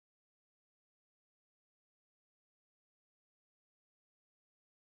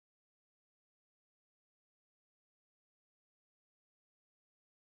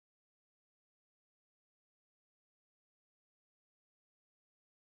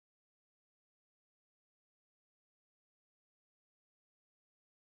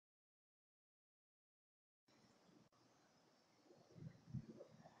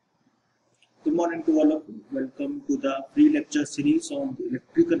Good morning to all of you. Welcome to the free lecture series on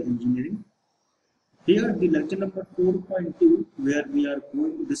electrical engineering. Here the lecture number 4.2, where we are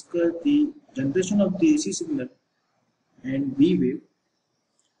going to discuss the generation of the AC signal and B-Wave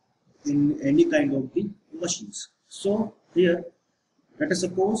in any kind of the machines. So here, let us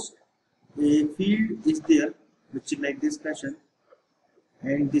suppose a field is there which is like this fashion,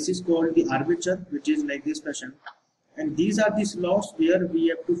 and this is called the armature, which is like this fashion, and these are the slots where we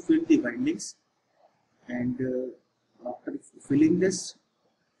have to fill the windings, and after filling this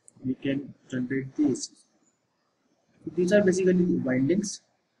we can generate the AC. So these are basically the windings,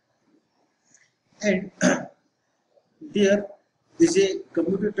 and there is a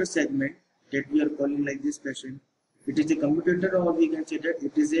commutator segment that we are calling like this fashion. It is a commutator, or we can say that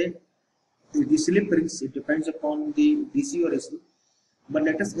it is the slip rings. It depends upon the DC or AC, but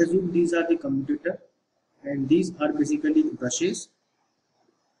let us assume these are the commutator, and these are basically brushes,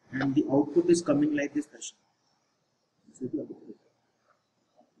 and the output is coming like this fashion.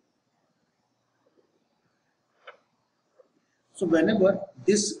 So whenever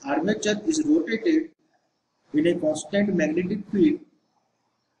this armature is rotated in a constant magnetic field,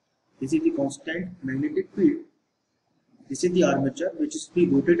 this is the constant magnetic field, this is the armature which is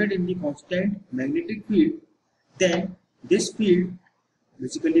being rotated in the constant magnetic field, then this field,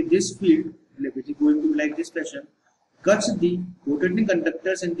 basically this field, which is going to be like this fashion, cuts the rotating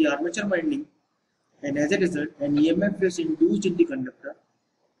conductors in the armature winding, and as a result an EMF is induced in the conductor,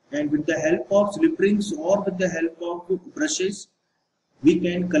 and with the help of slip rings or with the help of brushes we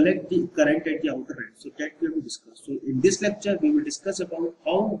can collect the current at the outer end. So that we will discuss. So in this lecture we will discuss about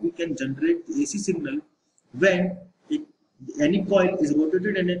how we can generate the AC signal when any coil is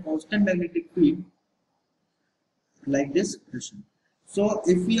rotated in a constant magnetic field like this fashion. So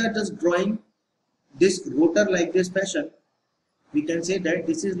if we are just drawing this rotor like this fashion, we can say that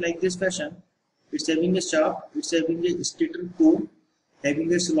this is like this fashion. It's having a shaft, it's having a stator core,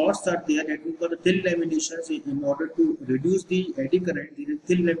 having a slots are there that we call the thin laminations. In order to reduce the eddy current, there is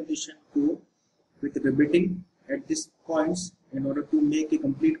thin lamination core with riveting at these points in order to make a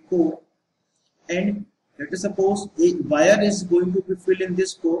complete core. And let us suppose a wire is going to be filled in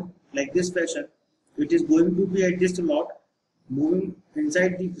this core like this fashion. It is going to be at this slot, moving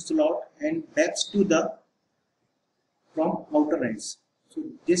inside the slot and back to the from outer ends. So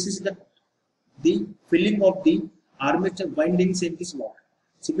this is the filling of the armature windings in the slot.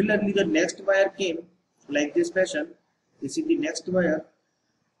 Similarly, the next wire came like this fashion. This is the next wire.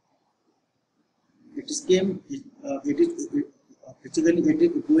 It is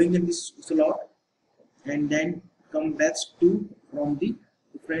going in this slot and then come back to from the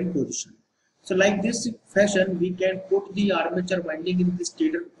different position. So like this fashion we can put the armature winding in the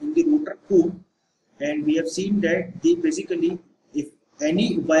stator, in the rotor core, and we have seen that basically if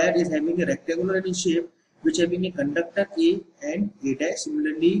any wire is having a rectangular in shape which having a conductor A and A dash,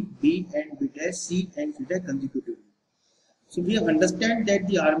 similarly B and B dash, C and C dash consecutively. So we understand that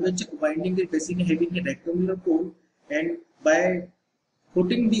the armature winding is basically having a rectangular core, and by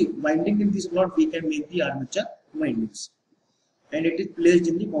putting the winding in this slot we can make the armature windings, and it is placed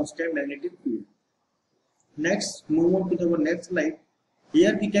in the constant magnetic field. Next, move on to our next slide.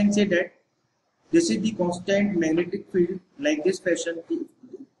 Here we can say that this is the constant magnetic field like this fashion.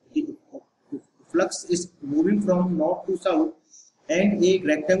 The flux is moving from north to south, and a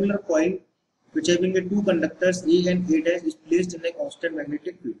rectangular coil which having a two conductors A and A dash is placed in a constant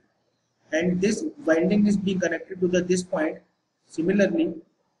magnetic field, and this winding is being connected to this point. Similarly,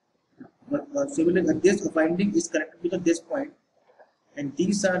 this winding is connected to this point, and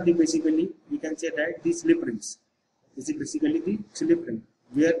these are the basically we can say that the slip rings. This is basically the slip ring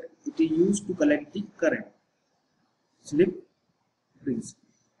where it is used to collect the current. Slip rings.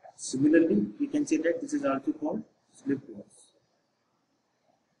 Similarly, we can say that this is also called slip rings.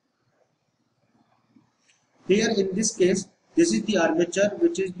 Here in this case, this is the armature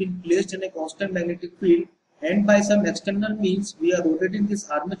which is being placed in a constant magnetic field, and by some external means we are rotating this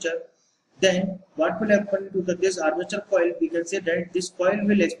armature. Then what will happen to this armature coil? We can say that this coil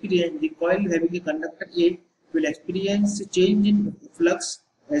will experience, the coil having a conductor A will experience a change in flux.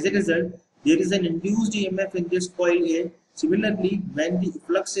 As a result, there is an induced EMF in this coil A. Similarly, when the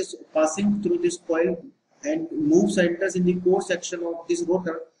flux is passing through this coil and enters in the core section of this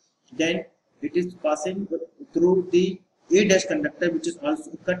rotor, then it is passing through the A dash conductor, which is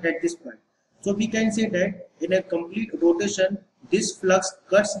also cut at this point. So we can say that in a complete rotation, this flux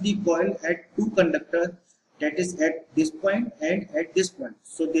cuts the coil at two conductors, that is at this point and at this point.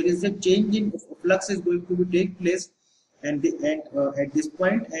 So there is a change in flux is going to take place, and at this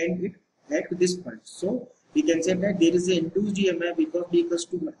point and at this point. So we can say that there is an induced EMF because B equals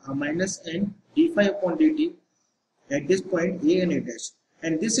to minus n d phi upon dt at this point A and A dash.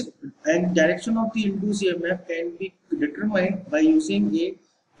 And this and direction of the induced EMF can be determined by using a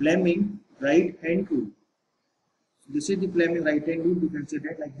Fleming right hand rule. So this is the Fleming right hand rule. We can say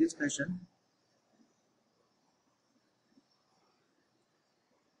that like this fashion.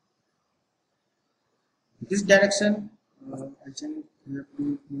 This direction, actually we have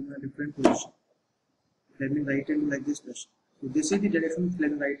to move a different position. Fleming right hand rule like this fashion. So this is the direction of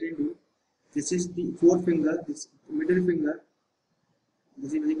Fleming right hand rule. This is the forefinger, this middle finger.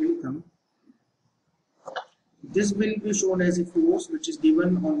 This is basically thumb. This will be shown as a force which is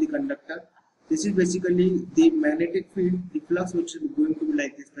given on the conductor. This is basically the magnetic field, the flux which is going to be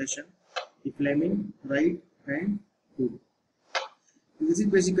like this fashion. The Fleming right hand rule. This is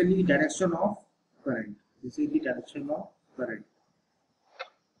basically the direction of current. This is the direction of current.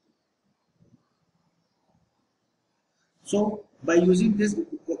 So by using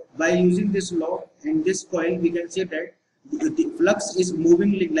this law and this coil, we can say that the flux is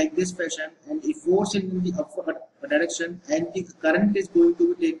moving like this fashion, and the force in the upward direction, and the current is going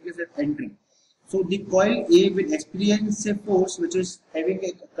to take place at entering. So the coil A will experience a force which is having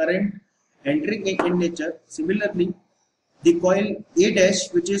a current entering in nature. Similarly, the coil A dash,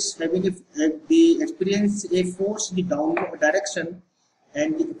 which is having the experience a force in the downward direction,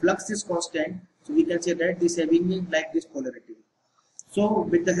 and the flux is constant. So we can say that this having like this polarity. So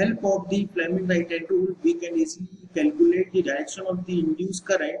with the help of the Fleming right hand rule, we can easily calculate the direction of the induced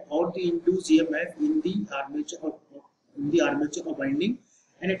current or the induced EMF in the armature of winding,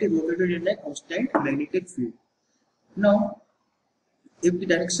 and it is located in a constant magnetic field. Now, if the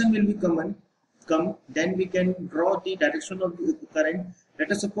direction will be come, then we can draw the direction of the current.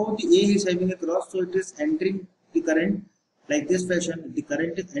 Let us suppose the A is having a cross, so it is entering the current like this fashion. The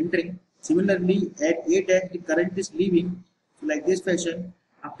current is entering. Similarly, at A dash, the current is leaving. So like this fashion.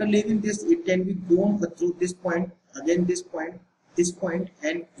 After leaving this, it can be gone through this point, again this point,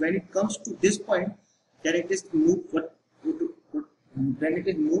 and when it comes to this point, then it is moved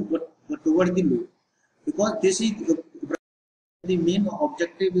toward the load. Because this is the main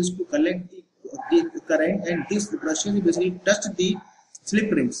objective is to collect the current, and this brushes basically touch the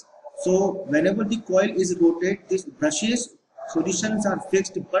slip rings. So whenever the coil is rotated, these brushes positions are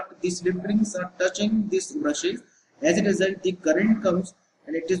fixed, but the slip rings are touching these brushes. As a result, the current comes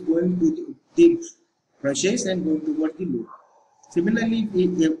and it is going to the brushes and going towards the load. Similarly, if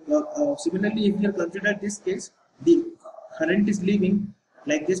you consider this case, the current is leaving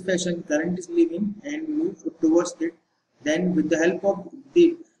like this fashion. Current is leaving and move towards it. Then, with the help of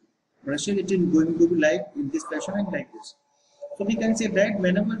the brushes, it is going to be like in this fashion and like this. So we can say that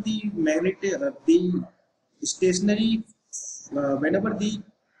whenever the whenever the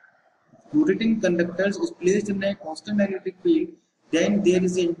rotating conductors is placed in a constant magnetic field, then there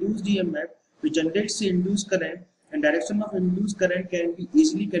is an induced EMF which generates the induced current, and direction of induced current can be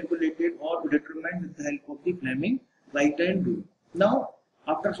easily calculated or determined with the help of the Fleming right hand rule. Now,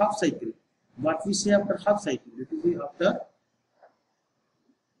 after half cycle, what we say after half cycle? It will be after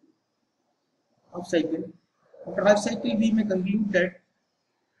half cycle. After half cycle, we may conclude that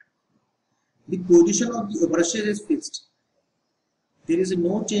the position of the brushes is fixed. There is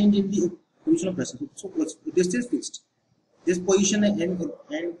no change in the position of brushes. So this is fixed. This position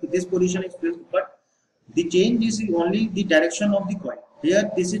and this position is fixed, but the change is only the direction of the coil.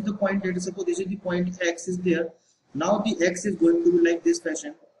 Here, this is the point. Let us suppose this is the point X is there. Now the X is going to be like this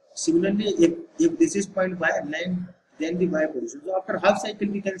fashion. Similarly, if this is point Y, then the Y position. So after half cycle,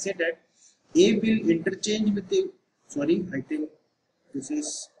 we can say that A will interchange with the. Sorry, I think this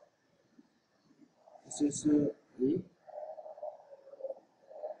is A.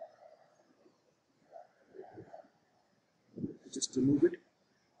 Just remove it.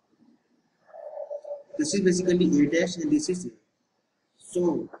 This is basically A dash and this is A.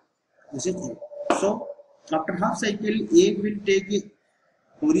 So this is A. So after half cycle, A will take a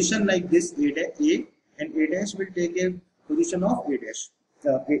position like this A and A dash will take a position of A dash.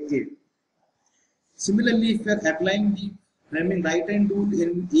 A. Similarly, if we are applying the Fleming right hand rule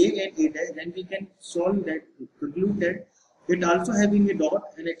in A and A dash, then we can solve that, conclude that it also having a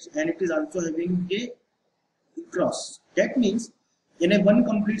dot and it is also having a cross. That means in a one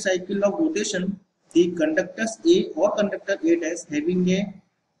complete cycle of rotation, the conductors A or conductor A dash having a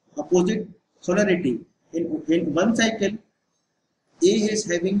opposite polarity. In one cycle, A is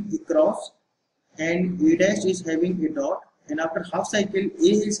having a cross and A dash is having a dot, and after half cycle, A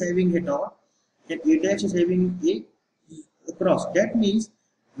is having a dot and A dash is having a cross. That means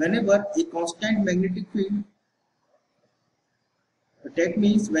whenever a constant magnetic field That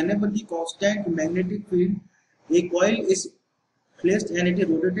means whenever the constant magnetic field, a coil is placed and it is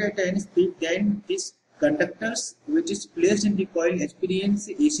rotated at any speed, then this conductors which is placed in the coil experience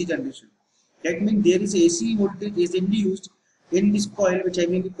AC generation. That means there is AC voltage is induced in this coil which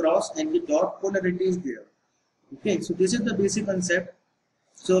having the cross and the dot polarity is there. Okay, so this is the basic concept.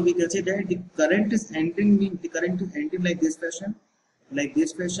 So we can say that the current is entering like this fashion, like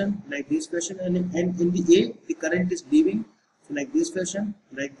this fashion, like this fashion, and in the A the current is leaving, so like this fashion,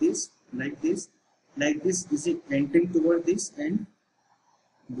 like this, like this, like this is it entering toward this and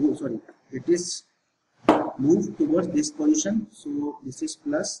go, sorry, it is moved towards this position. So this is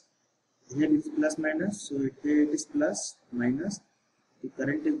plus, here is plus minus, so here it is plus minus. The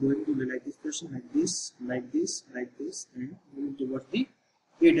current is going to be like this fashion, like this, like this, like this, and moving towards the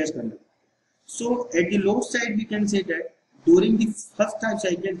A dash conductor. So at the load side we can say that during the first half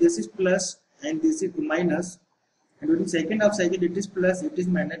cycle this is plus and this is minus, and during second half cycle it is plus, it is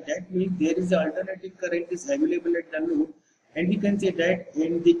minus. That means there is an alternating current is available at the load, and we can say that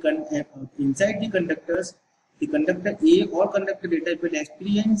in the inside the conductors, the conductor A or conductor data will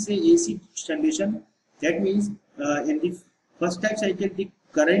experience a AC generation. That means in the first half cycle the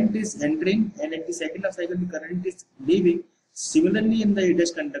current is entering, and in the second half cycle the current is leaving. Similarly in the A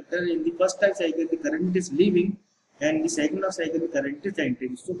dash conductor, in the first half cycle the current is leaving, and the second half cycle the current is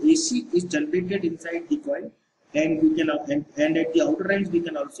entering. So AC is generated inside the coil, and we can and at the outer ends we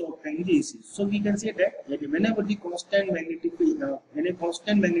can also obtain the AC. So we can say that whenever the constant magnetic field, in a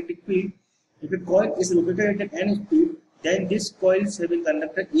constant magnetic field, if a coil is rotated at any speed, then this coil having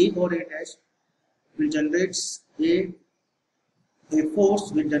conductor A or A dash will generate a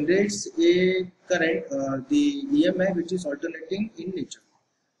force which generates a current, the EMI, which is alternating in nature.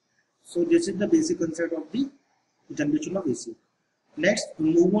 So this is the basic concept of the generation of AC. Next,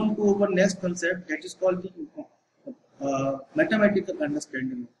 move on to our next concept, that is called the mathematical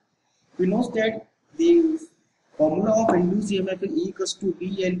understanding. We know that the formula of induced EMF is E equals to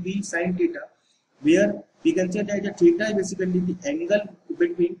BLV sin theta, where we can say that the theta is basically the angle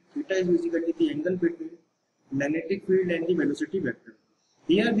between magnetic field and the velocity vector.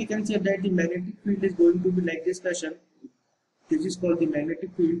 Here we can say that the magnetic field is going to be like this fashion. This is called the magnetic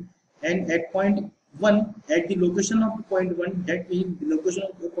field, and at point 1, at the location of the point 1, that means the location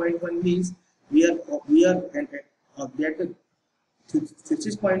of the point 1 means we are that this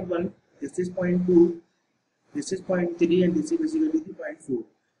is point 1, this is point 2, this is point 3, and this is basically the point 4.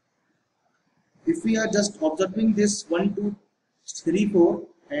 If we are just observing this 1, 2, 3, 4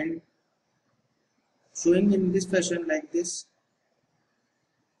 and showing in this fashion like this,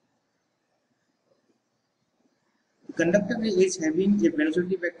 the conductor is having a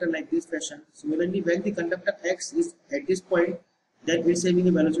velocity vector like this fashion. Similarly, when the conductor X is at this point, then it is having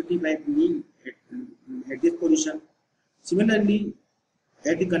a velocity like V at this position. Similarly,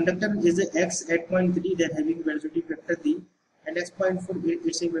 at the conductor is a X at point 3, then having velocity vector V, and X point 4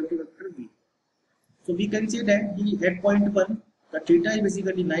 it's a velocity vector V. So we can say that the at point 1 the theta is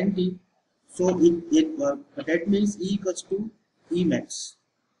basically 90. So that means E equals to E max.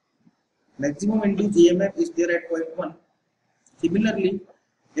 Maximum induced EMF is there at point 1. Similarly,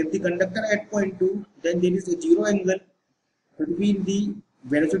 if the conductor at point 2, then there is a zero angle between the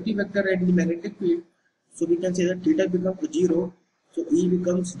velocity vector and the magnetic field. So we can say that theta becomes 0. So E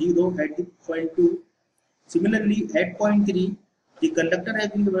becomes 0 at the point 2. Similarly, at point 3, the conductor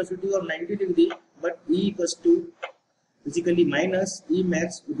having the velocity of 90 degree, but E equals to basically minus E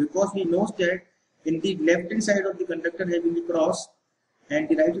max, because we know that in the left hand side of the conductor having the cross and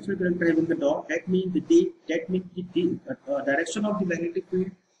the right hand side of the conductor having the dot, that means the direction of the magnetic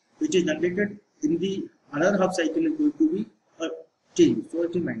field which is generated in the another half cycle is going to be a change, so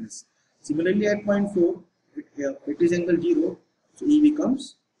it is minus. Similarly, at point 4 it is angle 0, so E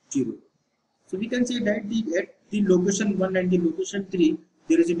becomes 0. So we can say that at the location 1 and the location 3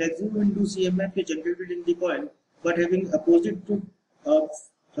 there is a maximum induced EMF generated in the coil, but having opposite to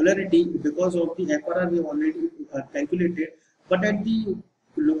polarity because of the FRR we have already calculated. But at the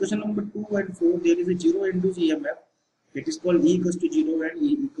location number 2 and 4 there is a zero induced EMF. It is called E equals to 0 and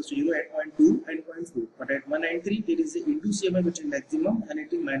E equals to 0 at point 2 and point 4. But at 1 and 3 there is an induced EMF which is maximum, and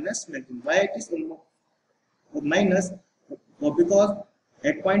it is minus maximum. Why it is minus? Because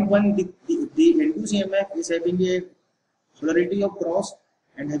at point 1 the induced EMF is having a polarity of cross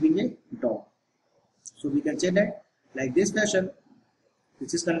and having a dot. So we can say that like this fashion,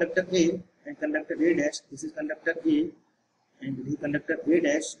 this is conductor A and conductor A dash, this is conductor A and the conductor A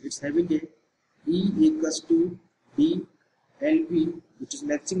dash, it's having a E equals to B LP, which is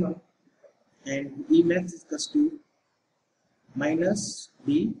maximum, and E max is equals to minus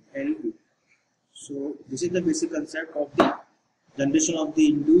B LP. So this is the basic concept of the generation of the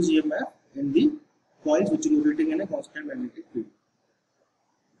induced EMF in the coils which is rotating in a constant magnetic field.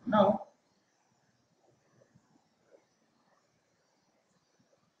 Now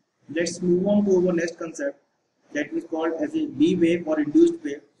let's move on to our next concept that is called as a B-wave or induced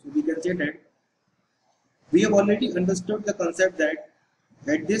wave. So we can say that we have already understood the concept that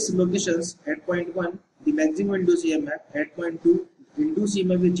at these locations, at point 1 the maximum induced EMF, at point 2 induced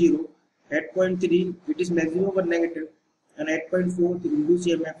EMF is 0, at point 3 it is maximum or negative, and at point 4 the induced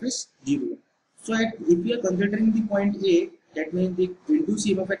EMF is 0. So if we are considering the point A, that means the induced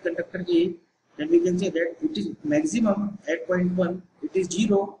EMF at conductor A, then we can say that it is maximum at point 1, it is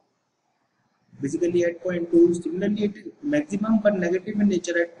 0, basically at point 2, similarly it is maximum but negative in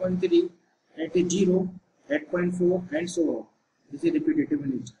nature at point 3, it is 0, at point 4 and so on. This is repetitive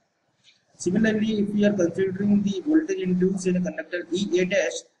in nature. Similarly, if we are considering the voltage induced in a conductor EA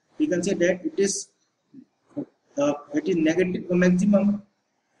dash, we can say that it is negative maximum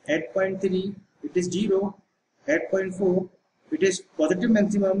at point 3, it is 0, at point 4 it is positive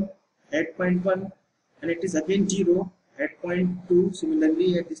maximum, at point 1 and it is again 0, at point 2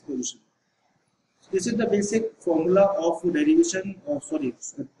 similarly at this position. So this is the basic formula of derivation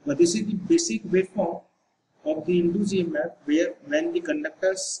this is the basic waveform of the induced EMF where when the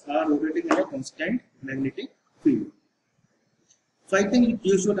conductors are rotating in a constant magnetic field. So I think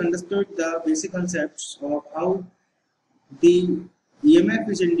you should understand the basic concepts of how the EMF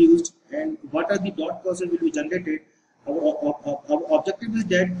is induced and what are the dot crosses will be generated. Our objective is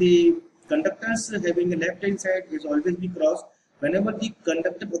that the conductors having a left hand side is always be crossed. Whenever the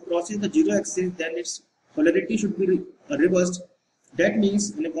conductor crosses the zero axis, then its polarity should be reversed. That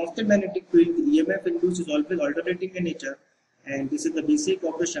means in a constant magnetic field, the EMF induced is always alternating in nature, and this is the basic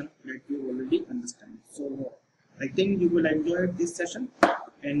operation that you already understand. So I think you will enjoy this session,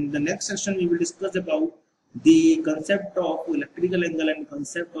 and the next session we will discuss about the concept of electrical angle and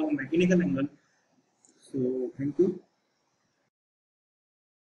concept of mechanical angle. So thank you.